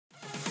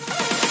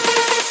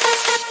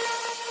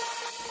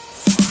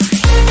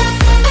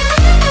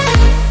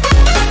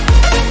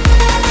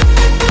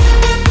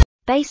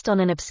Based on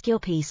an obscure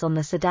piece on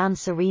the sedan,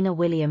 Serena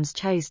Williams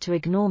chose to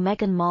ignore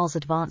Meghan Markle's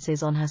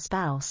advances on her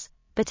spouse,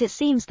 but it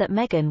seems that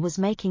Meghan was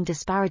making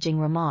disparaging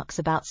remarks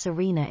about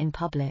Serena in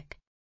public.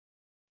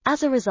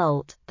 As a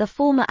result, the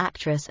former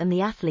actress and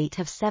the athlete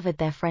have severed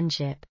their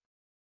friendship.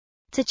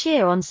 To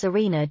cheer on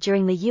Serena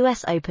during the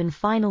US Open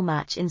final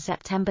match in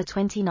September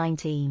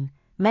 2019,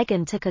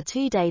 Meghan took a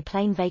 2-day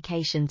plane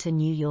vacation to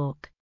New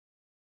York.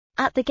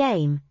 At the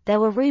game,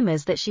 there were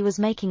rumors that she was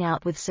making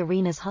out with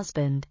Serena's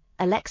husband,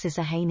 Alexis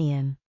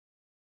Ohanian.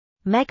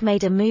 Meg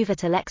made a move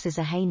at Alexis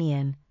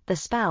Ohanian, the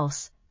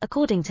spouse,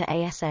 according to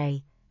ASA,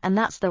 and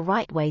that's the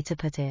right way to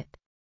put it.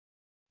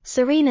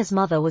 Serena's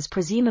mother was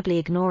presumably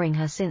ignoring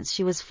her since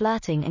she was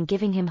flirting and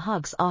giving him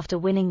hugs after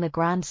winning the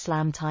Grand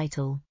Slam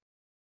title.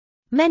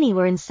 Many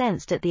were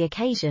incensed at the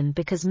occasion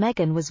because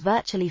Meghan was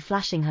virtually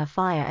flashing her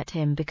fire at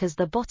him because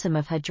the bottom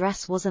of her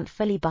dress wasn't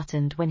fully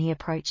buttoned when he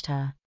approached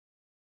her.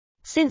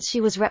 Since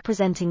she was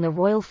representing the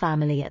royal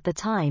family at the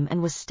time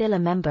and was still a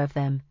member of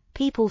them,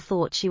 people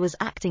thought she was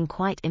acting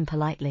quite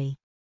impolitely.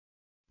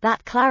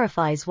 That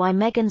clarifies why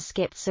Meghan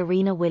skipped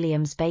Serena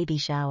Williams' baby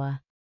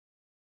shower.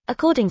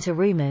 According to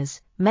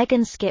rumors,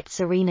 Meghan skipped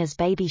Serena's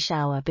baby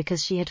shower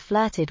because she had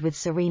flirted with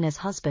Serena's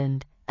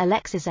husband,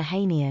 Alexis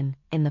Ohanian,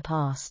 in the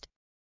past.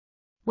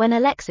 When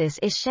Alexis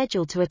is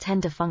scheduled to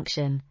attend a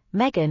function,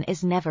 Meghan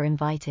is never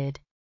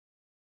invited.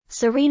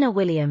 Serena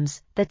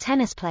Williams, the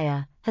tennis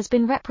player, has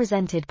been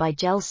represented by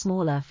Gel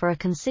Smaller for a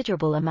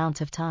considerable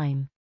amount of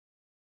time.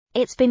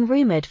 It's been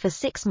rumored for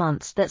 6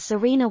 months that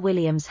Serena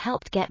Williams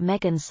helped get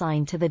Meghan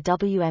signed to the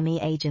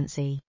WME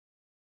agency.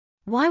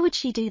 Why would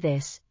she do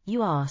this,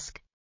 you ask?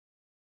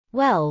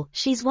 Well,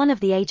 she's one of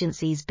the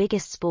agency's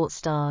biggest sports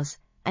stars,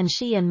 and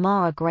she and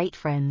Ma are great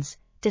friends,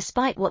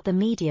 despite what the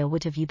media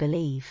would have you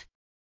believe.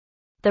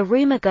 The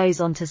rumor goes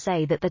on to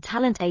say that the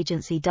talent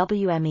agency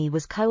WME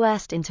was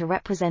coerced into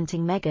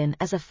representing Meghan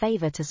as a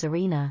favor to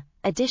Serena.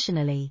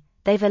 Additionally,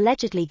 they've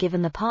allegedly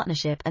given the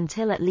partnership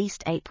until at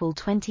least April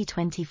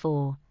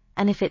 2024,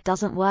 and if it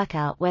doesn't work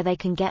out where they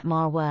can get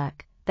more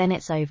work, then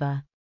it's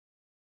over.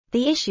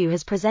 The issue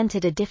has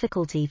presented a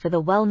difficulty for the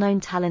well-known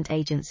talent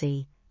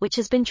agency, which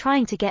has been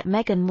trying to get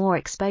Meghan more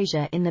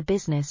exposure in the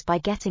business by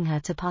getting her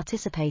to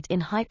participate in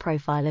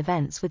high-profile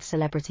events with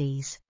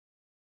celebrities.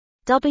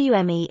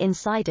 WME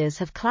insiders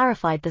have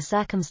clarified the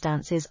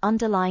circumstances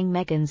underlying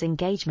Meghan's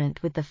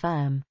engagement with the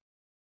firm.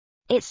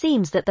 It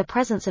seems that the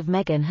presence of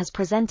Meghan has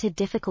presented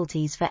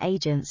difficulties for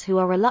agents who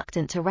are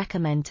reluctant to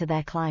recommend to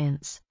their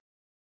clients.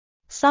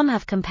 Some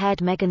have compared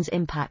Meghan's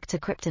impact to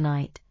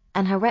kryptonite,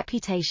 and her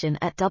reputation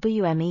at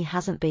WME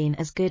hasn't been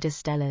as good as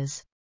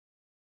Stella's.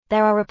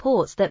 There are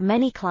reports that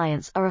many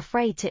clients are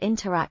afraid to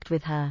interact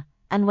with her,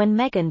 and when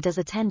Meghan does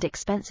attend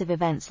expensive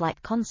events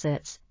like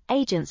concerts,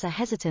 agents are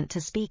hesitant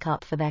to speak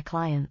up for their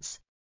clients.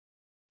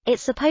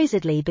 It's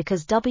supposedly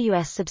because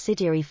WS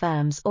subsidiary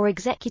firms or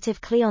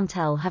executive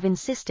clientele have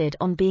insisted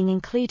on being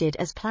included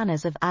as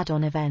planners of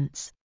add-on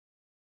events.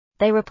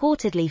 They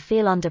reportedly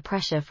feel under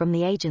pressure from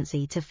the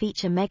agency to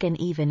feature Meghan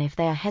even if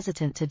they are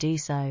hesitant to do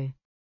so.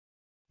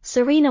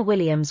 Serena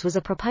Williams was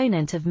a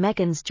proponent of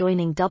Meghan's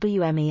joining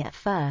WME at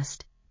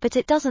first, but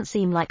it doesn't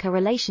seem like her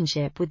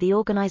relationship with the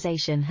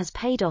organization has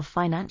paid off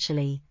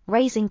financially,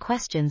 raising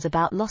questions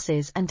about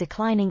losses and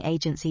declining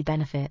agency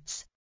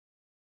benefits.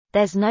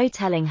 There's no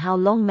telling how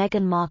long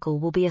Meghan Markle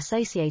will be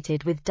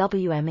associated with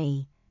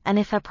WME, and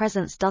if her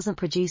presence doesn't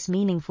produce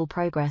meaningful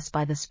progress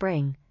by the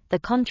spring, the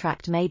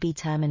contract may be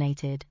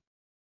terminated.